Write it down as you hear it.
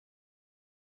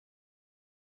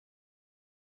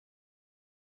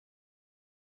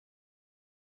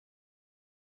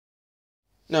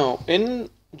Now, in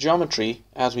geometry,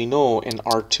 as we know in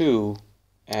R2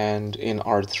 and in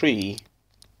R3,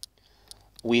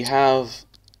 we have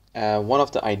one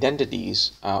of the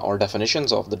identities or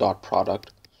definitions of the dot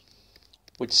product,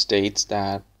 which states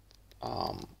that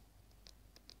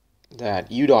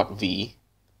that u dot v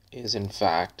is in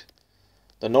fact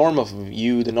the norm of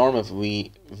u, the norm of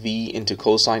v into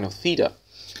cosine of theta.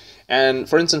 And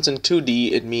for instance, in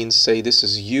 2D, it means, say, this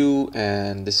is u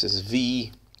and this is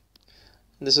v.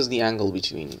 This is the angle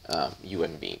between u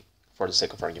and v, for the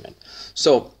sake of argument.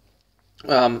 So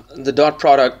the dot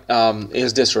product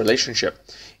is this relationship,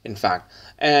 in fact.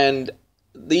 And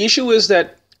the issue is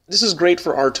that this is great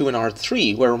for R2 and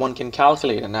R3, where one can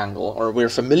calculate an angle, or we're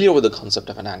familiar with the concept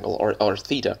of an angle, or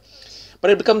theta.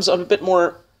 But it becomes a bit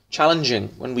more challenging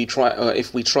when we try,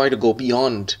 if we try to go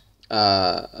beyond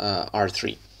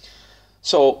R3.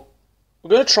 So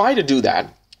we're going to try to do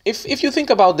that. If you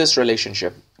think about this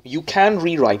relationship, you can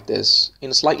rewrite this in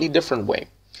a slightly different way,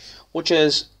 which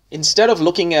is, instead of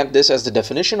looking at this as the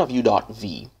definition of u dot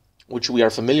v, which we are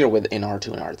familiar with in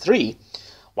R2 and R3,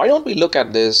 why don't we look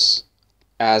at this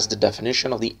as the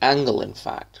definition of the angle, in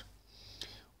fact,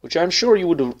 which I'm sure you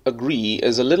would agree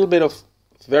is a little bit of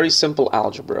very simple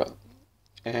algebra,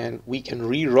 and we can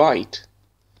rewrite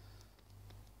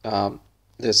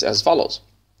this as follows.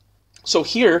 So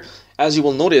here, as you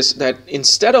will notice, that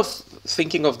instead of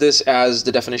thinking of this as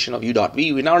the definition of u dot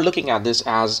v, we're now looking at this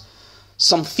as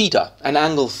some theta, an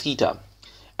angle theta,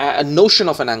 a notion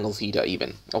of an angle theta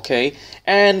even, okay?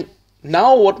 And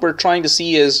now what we're trying to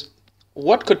see is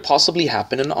what could possibly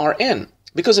happen in Rn.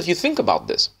 Because if you think about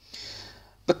this,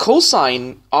 the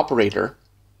cosine operator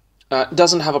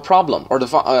doesn't have a problem, or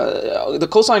the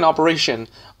cosine operation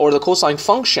or the cosine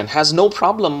function has no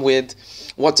problem with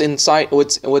what's inside,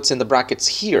 what's in the brackets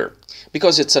here,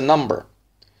 because it's a number.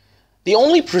 The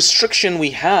only restriction we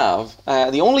have,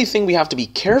 the only thing we have to be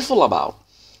careful about,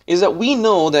 is that we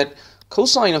know that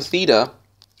cosine of theta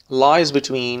lies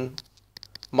between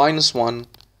 -1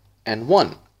 and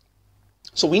 1.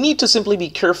 So we need to simply be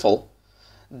careful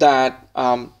that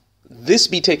this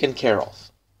be taken care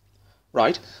of,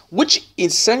 right? Which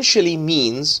essentially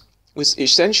means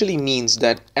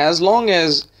that as long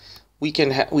as we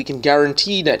can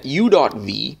guarantee that u dot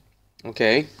v,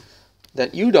 okay,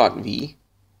 that u dot v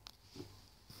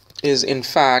is in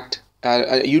fact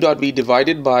u dot v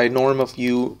divided by norm of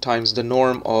u times the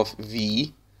norm of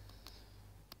v,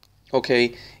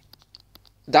 okay,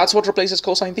 that's what replaces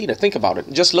cosine theta. Think about it.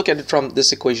 Just look at it from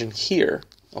this equation here,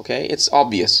 okay? It's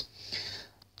obvious.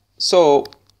 So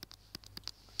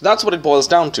that's what it boils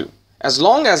down to. As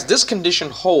long as this condition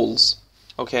holds,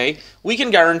 okay, we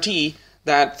can guarantee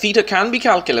that theta can be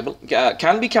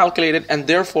calculated, and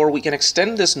therefore we can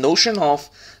extend this notion of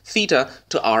theta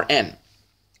to Rn.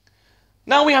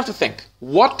 Now we have to think,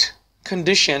 what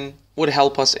condition would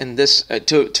help us in this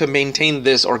to maintain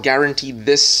this or guarantee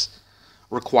this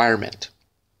requirement?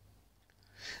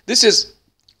 This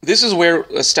is where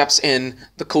steps in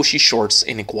the Cauchy-Scwarz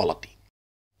inequality.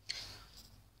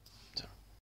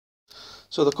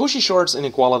 So the Cauchy-Scwarz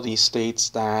inequality states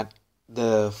that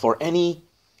for any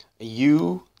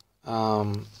u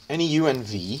and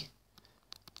v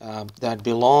that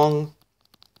belong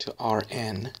to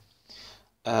Rn,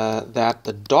 that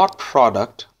the dot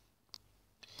product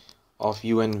of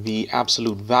u and v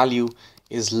absolute value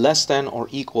is less than or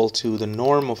equal to the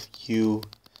norm of u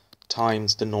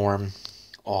times the norm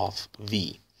of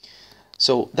v.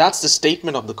 So that's the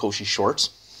statement of the Cauchy-Scwarz.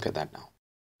 Look at that now.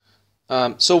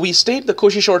 So we state the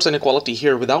Cauchy-Scwarz inequality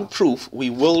here without proof. We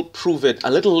will prove it a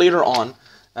little later on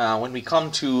when we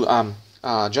come to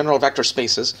general vector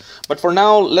spaces. But for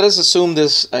now, let us assume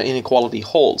this inequality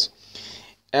holds.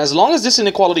 As long as this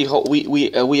inequality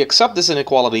we accept this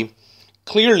inequality,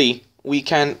 clearly we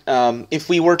can, if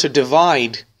we were to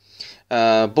divide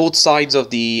both sides of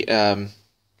the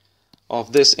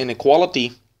of this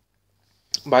inequality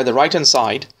by the right hand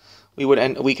side,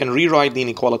 we can rewrite the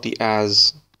inequality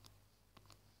as,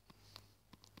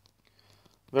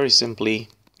 very simply,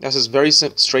 this is very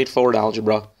straightforward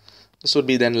algebra. This would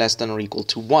be then less than or equal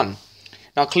to 1.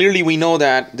 Now clearly we know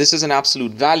that this is an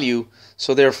absolute value,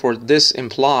 so therefore this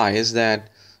implies that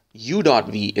u dot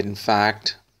v, in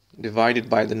fact, divided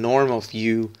by the norm of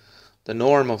u, the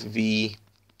norm of v,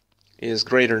 is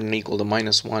greater than or equal to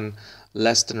 -1,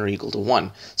 less than or equal to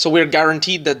 1. So we're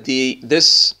guaranteed that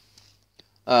this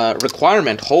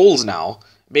requirement holds now,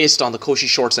 based on the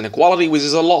Cauchy-Scwarz inequality, which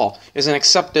is a law, is an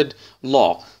accepted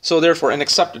law. So therefore, an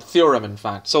accepted theorem, in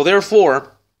fact. So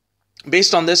therefore,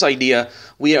 based on this idea,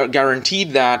 we are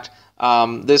guaranteed that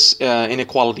this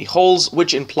inequality holds,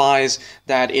 which implies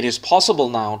that it is possible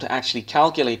now to actually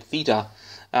calculate theta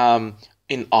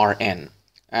in Rn.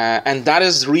 And that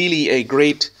is really a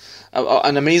great,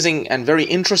 an amazing and very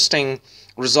interesting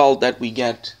result that we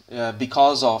get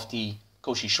because of the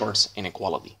Cauchy-Scwarz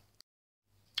inequality.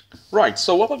 Right,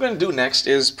 so what we're going to do next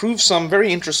is prove some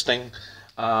very interesting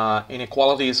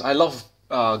inequalities. I love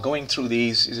going through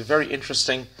these. It's very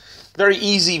interesting, very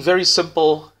easy, very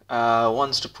simple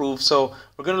ones to prove. So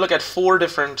we're going to look at 4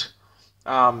 different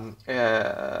laws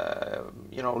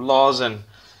and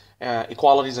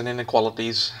equalities and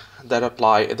inequalities that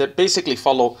apply, that basically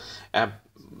follow, and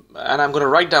I'm going to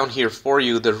write down here for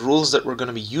you the rules that we're going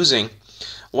to be using.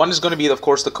 One is going to be, of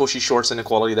course, the Cauchy-Scwarz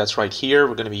inequality. That's right here.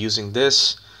 We're going to be using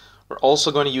this. We're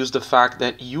also going to use the fact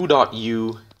that u dot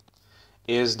u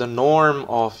is the norm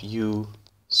of u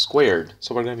squared.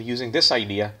 So we're going to be using this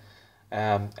idea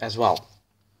as well.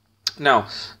 Now,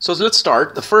 so let's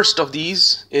start. The first of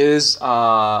these is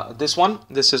this one.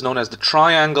 This is known as the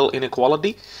triangle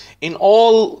inequality. In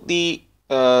all the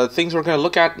things we're going to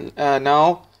look at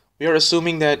now, we are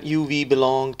assuming that uv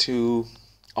belong to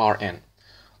Rn.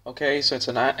 Okay, so it's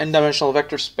an n-dimensional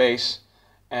vector space,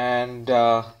 and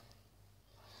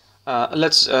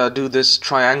let's do this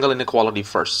triangle inequality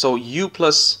first. So u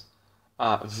plus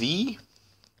v,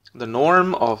 the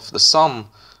norm of the sum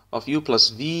of u plus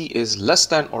v is less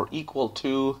than or equal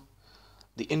to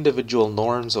the individual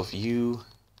norms of u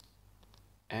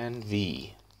and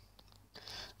v.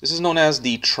 This is known as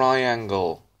the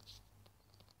triangle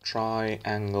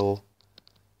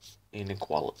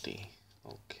inequality.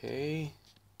 Okay.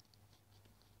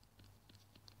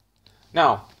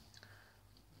 Now,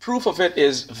 proof of it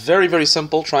is very, very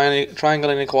simple. Triangle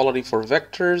inequality for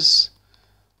vectors.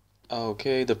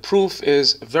 Okay, the proof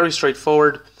is very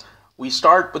straightforward. We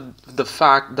start with the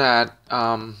fact that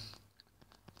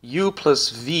u plus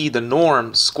v, the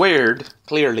norm squared,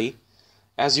 clearly,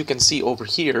 as you can see over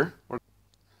here.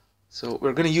 So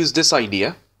we're going to use this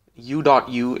idea. U dot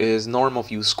u is norm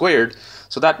of u squared.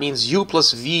 So that means u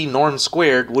plus v norm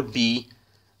squared would be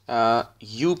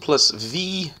u plus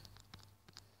v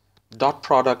dot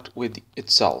product with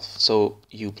itself. So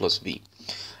u plus v.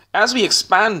 As we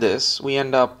expand this, we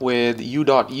end up with u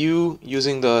dot u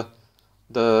using the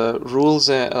rules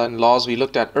and laws we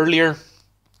looked at earlier.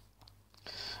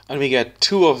 And we get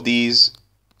 2 of these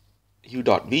u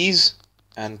dot v's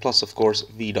and plus, of course,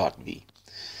 v dot v.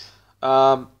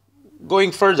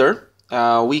 Going further,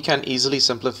 we can easily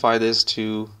simplify this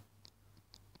to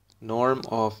norm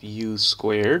of u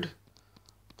squared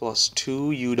plus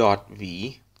 2 u dot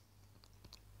v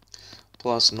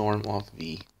plus norm of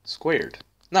v squared.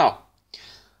 Now,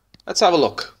 let's have a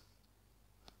look.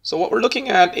 So what we're looking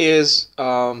at is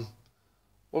right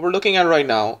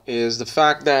now is the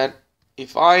fact that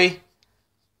if I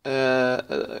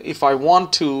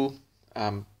want to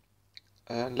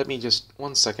let me just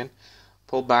 1 second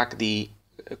pull back the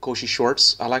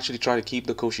Cauchy-Scwarz. I'll actually try to keep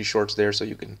the Cauchy-Scwarz there so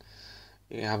you can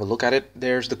have a look at it.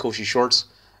 There's the Cauchy-Scwarz.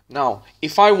 Now,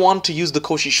 if I want to use the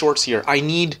Cauchy-Scwarz here, I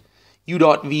need u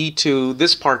dot v to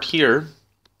this part here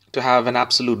to have an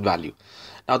absolute value.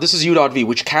 Now this is u dot v,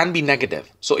 which can be negative.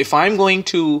 So if I'm going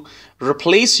to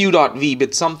replace u dot v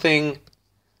with something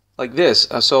like this,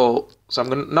 so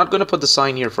I'm not going to put the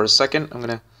sign here for a second. I'm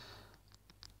going to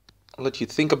let you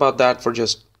think about that for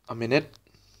just a minute.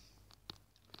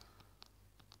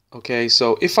 Okay,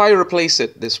 so if I replace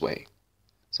it this way,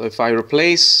 so if I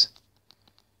replace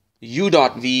u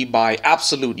dot v by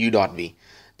absolute u dot v,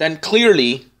 then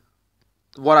clearly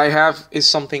what I have is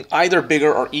something either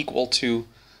bigger or equal to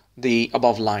the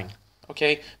above line,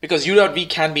 okay? Because u dot v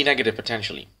can be negative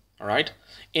potentially, all right?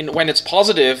 When it's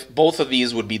positive, both of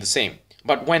these would be the same.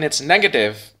 But when it's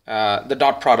negative, the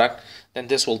dot product, then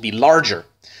this will be larger.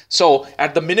 So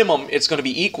at the minimum, it's going to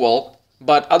be equal,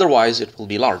 but otherwise it will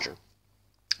be larger.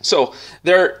 So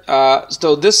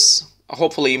so this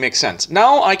hopefully makes sense.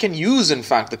 Now I can use, in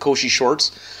fact, the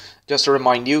Cauchy-Scwarz. Just to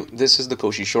remind you, this is the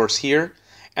Cauchy-Scwarz here.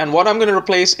 And what I'm going to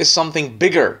replace is something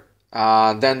bigger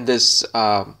than this.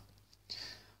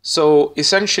 So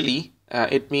essentially,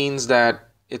 it means that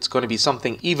it's going to be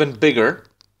something even bigger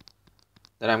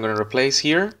that I'm going to replace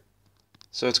here.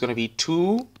 So it's going to be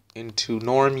 2 into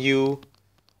norm u,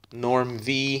 norm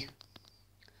v,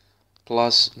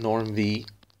 plus norm v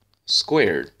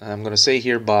squared. And I'm going to say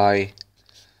here by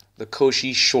the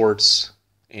Cauchy-Scwarz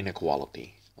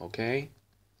inequality. Okay?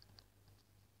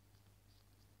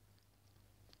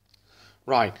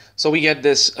 Right, so we get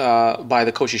this by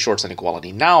the Cauchy-Scwarz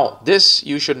inequality. Now, this,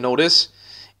 you should notice,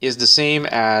 is the same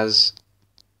as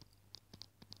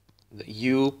the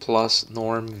u plus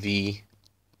norm v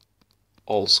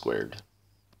all squared.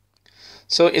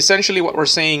 So essentially what we're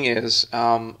saying is,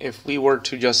 if we were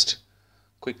to just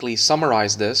quickly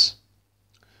summarize this,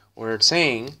 where it's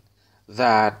saying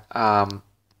that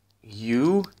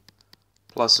u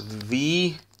plus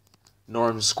v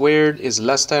norm squared is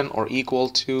less than or equal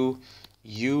to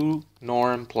u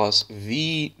norm plus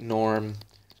v norm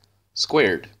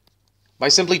squared. By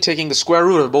simply taking the square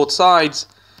root of both sides,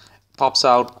 pops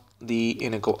out the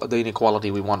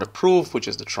inequality we want to prove, which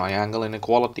is the triangle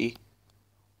inequality,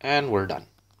 and we're done.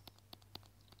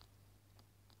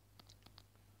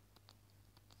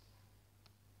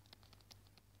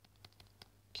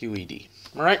 QED.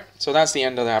 All right, so that's the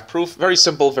end of that proof. Very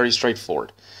simple, very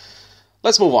straightforward.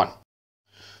 Let's move on.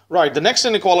 Right, the next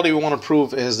inequality we want to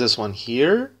prove is this one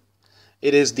here.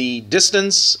 It is the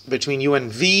distance between u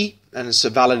and v, and it's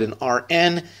valid in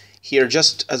Rn. Here,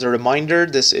 just as a reminder,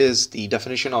 this is the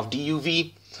definition of duv.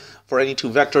 For any two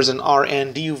vectors in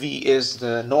Rn, duv is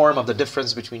the norm of the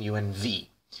difference between u and v,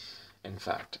 in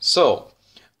fact. So,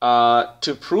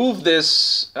 to prove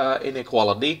this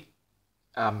inequality,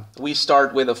 we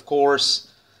start with, of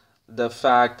course, the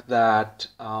fact that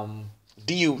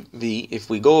duv, if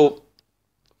we go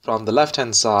from the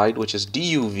left-hand side, which is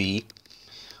duv,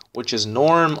 which is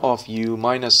norm of u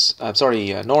minus,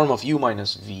 norm of u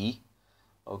minus v,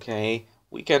 okay,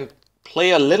 we can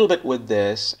play a little bit with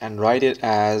this and write it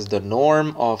as the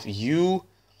norm of u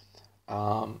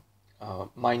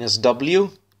minus w,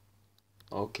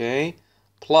 okay,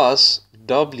 plus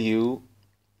w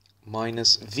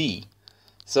minus v.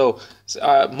 So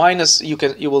minus,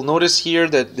 you will notice here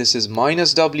that this is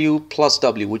minus w plus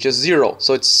w, which is 0.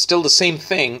 So it's still the same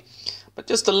thing, but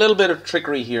just a little bit of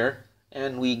trickery here,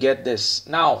 and we get this.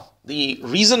 Now, the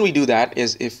reason we do that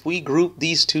is if we group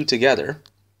these two together,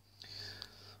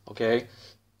 okay,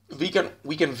 we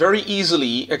can very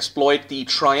easily exploit the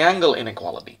triangle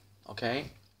inequality, okay?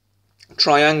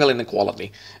 Triangle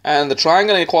inequality. And the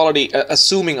triangle inequality,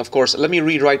 assuming, of course, let me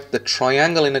rewrite the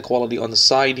triangle inequality on the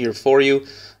side here for you.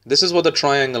 This is what the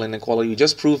triangle inequality, we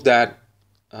just proved that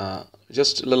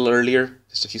just a little earlier,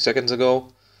 just a few seconds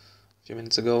ago, a few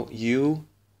minutes ago, u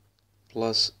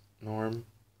plus norm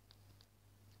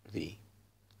v.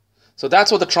 So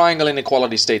that's what the triangle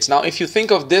inequality states. Now, if you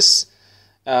think of this,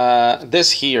 if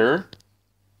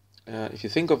you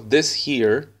think of this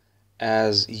here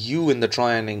as u in the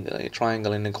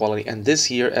triangle inequality and this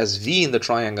here as v in the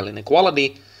triangle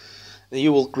inequality, then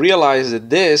you will realize that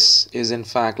this is in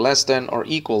fact less than or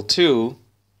equal to,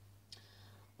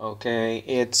 okay,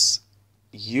 it's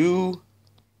u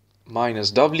minus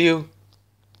w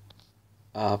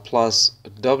plus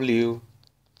w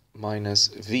minus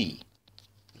v,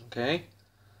 okay,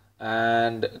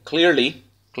 and clearly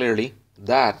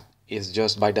that is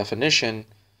just by definition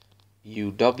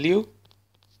uw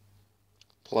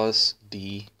plus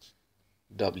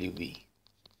dwv,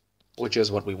 which is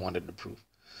what we wanted to prove.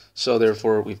 So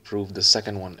therefore we've proved the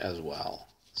second one as well.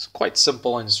 It's quite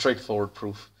simple and straightforward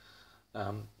proof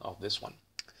of this one.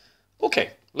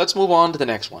 Okay, let's move on to the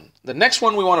next one. The next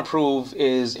one we want to prove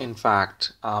is in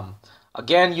fact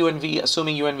again u and v,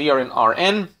 assuming u and v are in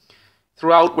Rn.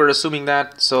 Throughout we're assuming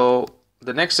that. So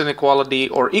the next inequality,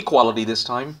 or equality this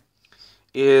time,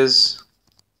 is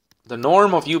the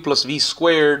norm of u plus v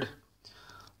squared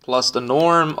plus the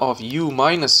norm of u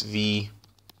minus v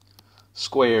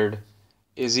squared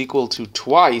is equal to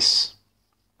twice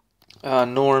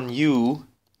norm u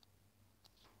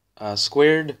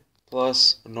squared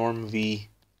plus norm v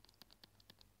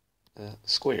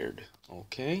squared.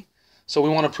 Okay, so we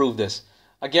want to prove this.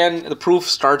 Again, the proof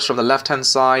starts from the left-hand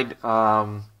side.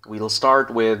 We'll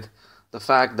start with the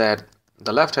fact that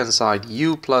the left-hand side,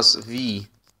 u plus v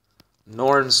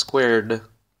norm squared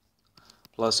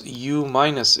plus u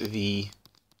minus v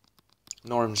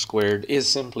norm squared is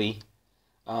simply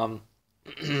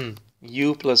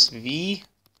u plus v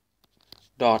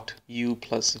dot u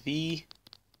plus v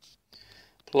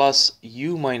plus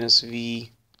u minus v,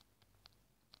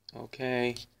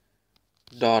 okay,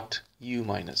 dot u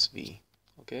minus v.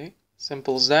 Okay,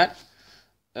 simple as that.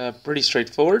 Pretty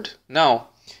straightforward. Now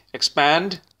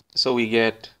expand, so we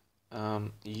get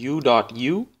u dot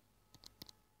u,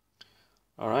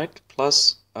 all right,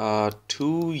 plus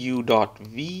 2u dot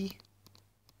v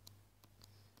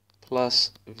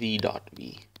plus v dot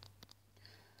v,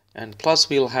 and plus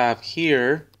we'll have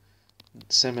here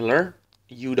similar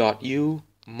u dot u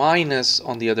minus,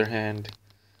 on the other hand,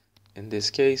 in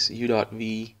this case, u dot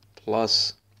v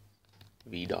plus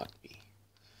v dot v.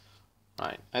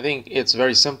 Right, I think it's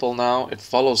very simple now. It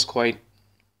follows quite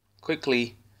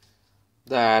quickly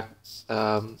that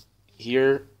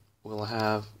here we'll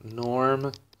have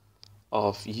norm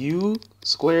of u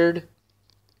squared.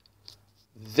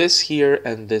 This here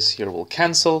and this here will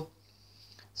cancel,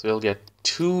 so we'll get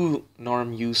 2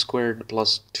 norm u squared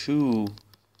plus 2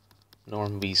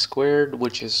 norm v squared,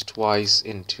 which is twice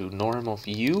into norm of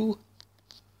u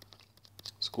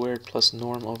squared plus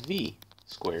norm of v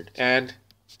squared, and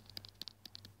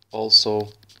also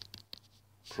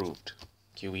proved.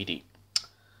 QED.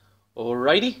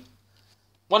 Alrighty,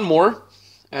 one more,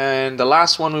 and the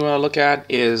last one we want to look at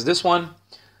is this one.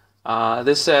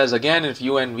 This says, again, if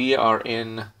u and v are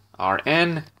in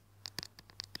Rn,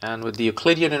 and with the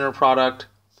Euclidean inner product,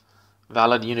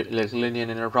 valid Euclidean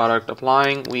inner product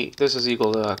applying, this is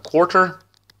equal to a quarter,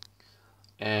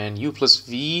 and u plus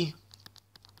v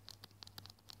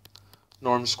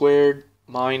norm squared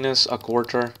minus a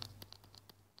quarter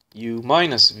u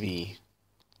minus v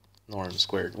norm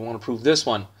squared. We want to prove this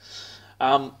one.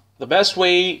 The best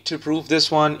way to prove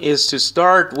this one is to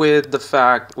start with the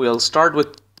fact, we'll start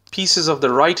with pieces of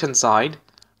the right hand side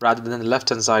rather than the left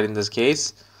hand side in this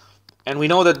case. And we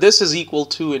know that this is equal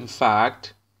to, in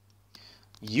fact,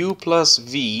 u plus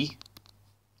v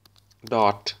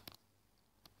dot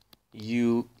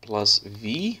u plus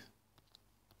v.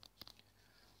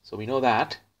 So we know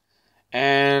that.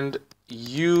 And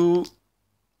u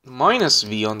minus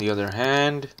v, on the other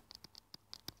hand,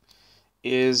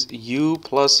 is u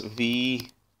plus v,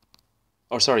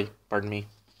 or sorry, pardon me,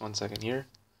 one second here.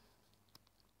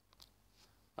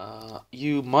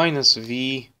 U minus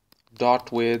v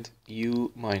dot with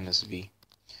u minus v.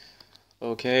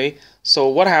 Okay, so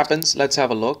what happens? Let's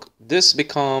have a look. This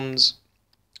becomes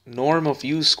norm of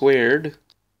u squared.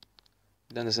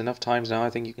 I've done this enough times now, I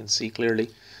think you can see clearly.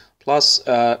 Plus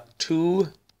 2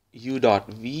 u dot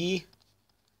v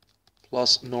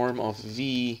plus norm of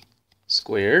v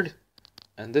squared.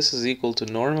 And this is equal to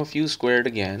norm of u squared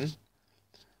again.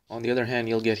 On the other hand,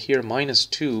 you'll get here minus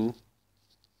 2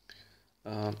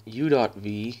 u dot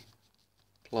v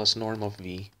plus norm of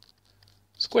v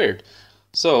squared.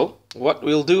 So what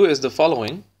we'll do is the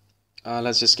following.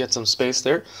 Let's just get some space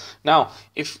there. Now,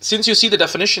 since you see the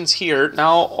definitions here,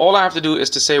 now all I have to do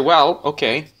is to say, well,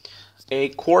 okay, a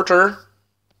quarter,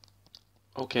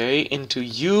 okay, into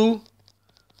u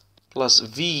plus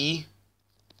v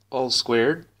all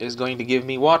squared is going to give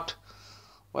me what?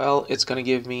 Well, it's going to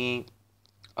give me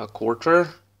a quarter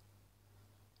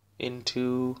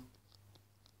into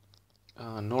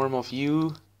norm of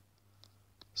u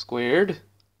squared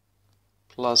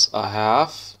plus a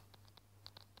half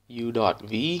u dot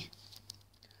v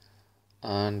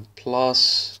and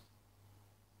plus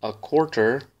a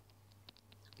quarter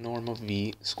norm of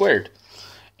v squared.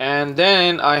 And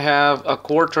then I have a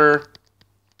quarter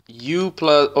u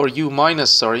plus, or u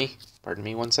minus, sorry, pardon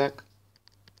me one sec.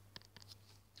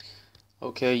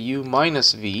 Okay, u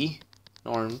minus v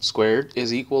norm squared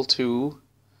is equal to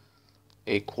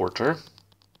a quarter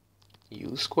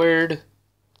u squared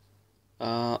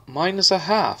minus a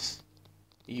half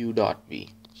u dot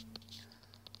v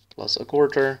plus a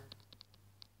quarter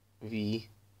v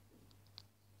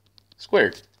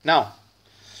squared. Now,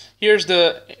 here's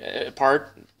the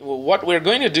part. What we're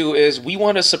going to do is we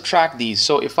want to subtract these.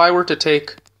 So if I were to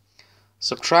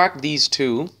subtract these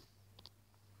two,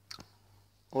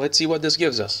 let's see what this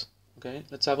gives us. Okay,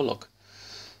 let's have a look.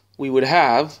 We would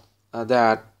have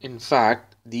that, in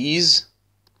fact, these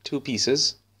two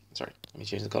pieces, sorry, let me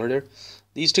change the color there.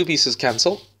 These two pieces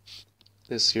cancel.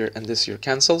 This here and this here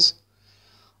cancels.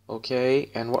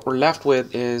 Okay, and what we're left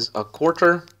with is a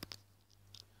quarter.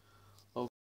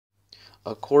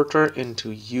 A quarter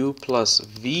into u plus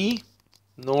v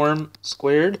norm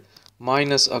squared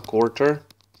minus a quarter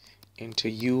into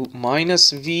u minus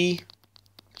v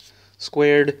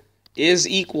squared is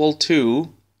equal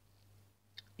to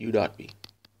u dot v,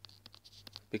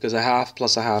 because a half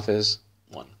plus a half is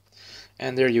 1.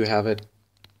 And there you have it.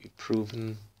 You've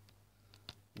proven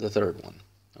the third one.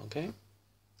 Okay,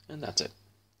 and that's it.